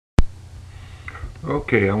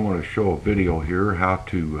Okay, I'm going to show a video here how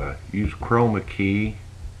to use Chroma key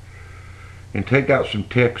and take out some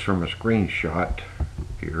text from a screenshot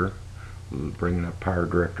here. Bringing up Power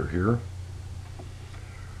Director here.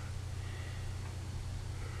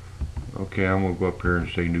 Okay, I'm going to go up here and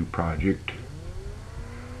say New Project.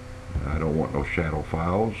 I don't want no shadow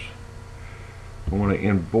files. I want to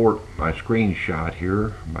import my screenshot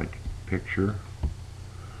here, my picture.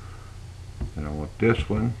 And I want this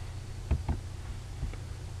one.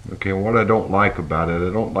 Okay, what I don't like about it,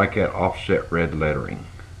 I don't like that offset red lettering.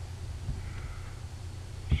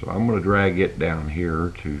 So I'm going to drag it down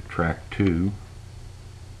here to track 2.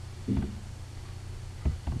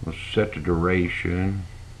 Let's set the duration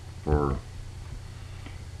for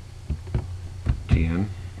 10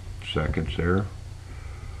 seconds there.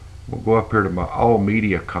 We'll go up here to my all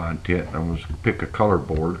media content. I'm going to pick a color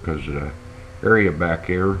board because the area back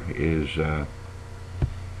here is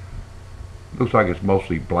looks like it's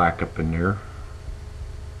mostly black up in there.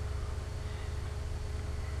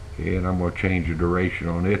 Okay, and I'm going to change the duration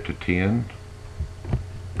on it to 10.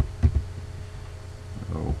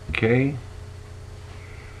 Okay.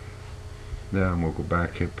 Now I'm going to go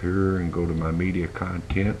back up here and go to my media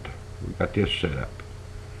content. We got this set up.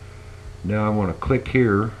 Now I'm going to click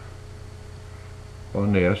here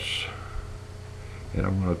on this, and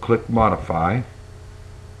I'm going to click Modify.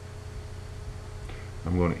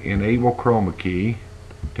 I'm going to enable Chroma key,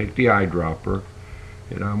 take the eyedropper,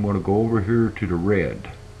 and I'm going to go over here to the red,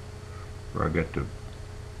 where I got the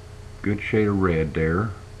good shade of red there.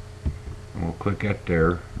 I'm going to click that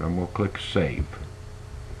there, and I'm going to click Save.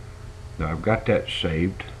 Now I've got that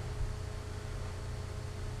saved,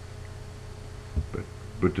 but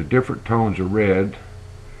with the different tones of red,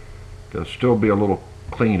 there'll still be a little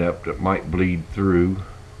cleanup that might bleed through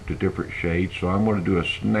the different shades. So I'm going to do a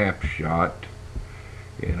snapshot,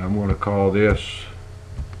 and I'm going to call this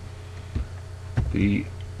the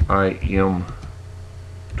IM20.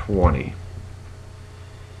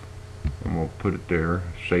 I'm going to put it there,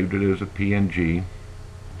 saved it as a PNG.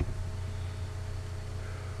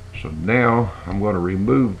 So now I'm going to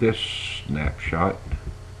remove this snapshot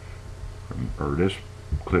or this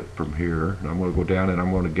clip from here, and I'm going to go down and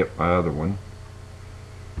I'm going to get my other one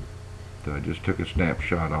that I just took a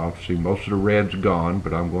snapshot off. See, most of the red's gone,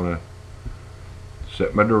 but I'm going to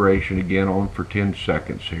set my duration again on for 10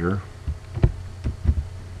 seconds here.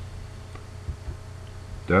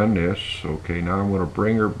 Done this. Okay, now I'm going to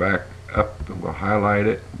bring her back up, and we'll highlight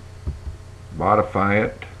it, modify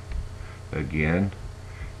it again,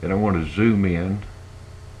 and I want to zoom in.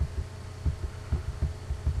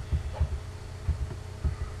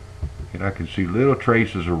 And I can see little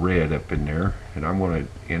traces of red up in there, and I'm going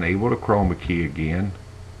to enable the Chroma key again.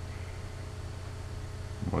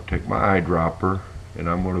 I'm going to take my eyedropper, and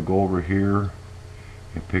I'm going to go over here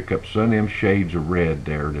and pick up some of them shades of red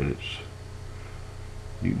there that it's,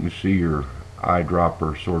 you can see your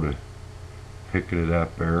eyedropper sort of picking it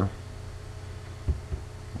up there.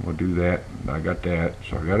 I'm going to do that, and I got that,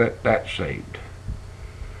 so I got that saved.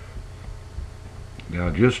 Now,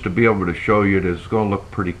 just to be able to show you that it's going to look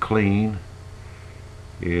pretty clean,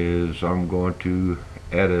 is I'm going to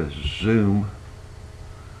add a zoom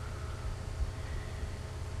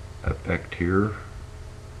effect here.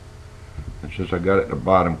 And since I got it in the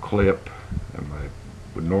bottom clip, and I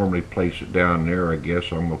would normally place it down there, I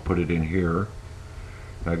guess I'm going to put it in here.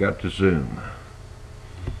 I got the zoom.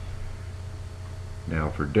 Now,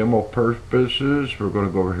 for demo purposes, we're going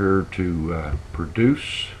to go over here to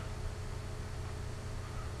Produce.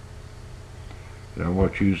 And I'm going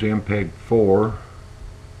to choose MPEG 4,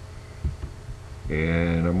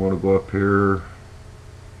 and I'm going to go up here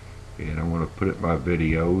and I'm going to put it in my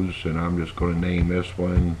videos, and I'm just going to name this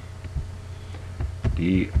one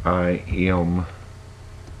DIM.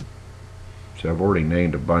 So I've already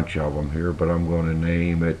named a bunch of them here, but I'm going to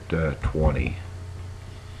name it 20.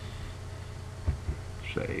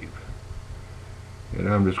 Save. And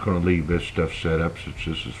I'm just going to leave this stuff set up since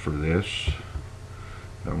this is for this.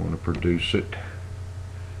 I'm going to produce it,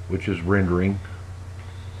 which is rendering.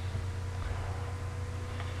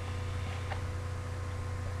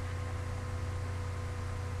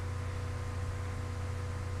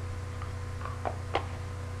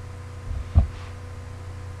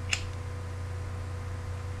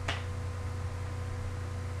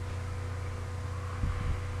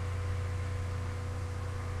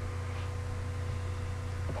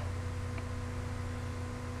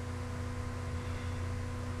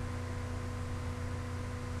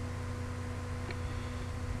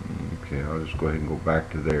 Okay, I'll just go ahead and go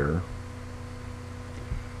back to there.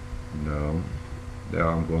 No. Now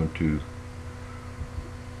I'm going to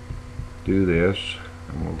do this.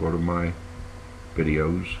 I'm going to go to my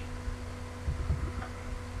videos,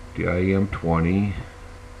 DIM 20.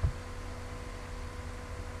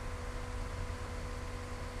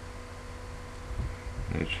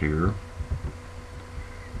 It's here,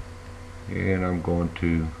 and I'm going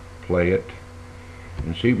to play it,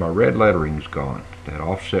 and see my red lettering's gone. That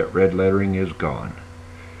offset red lettering is gone,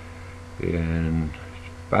 and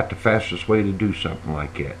it's about the fastest way to do something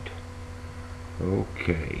like that.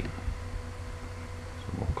 Okay,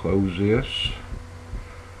 so I'm going to close this.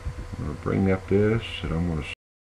 I'm going to bring up this, and I'm going to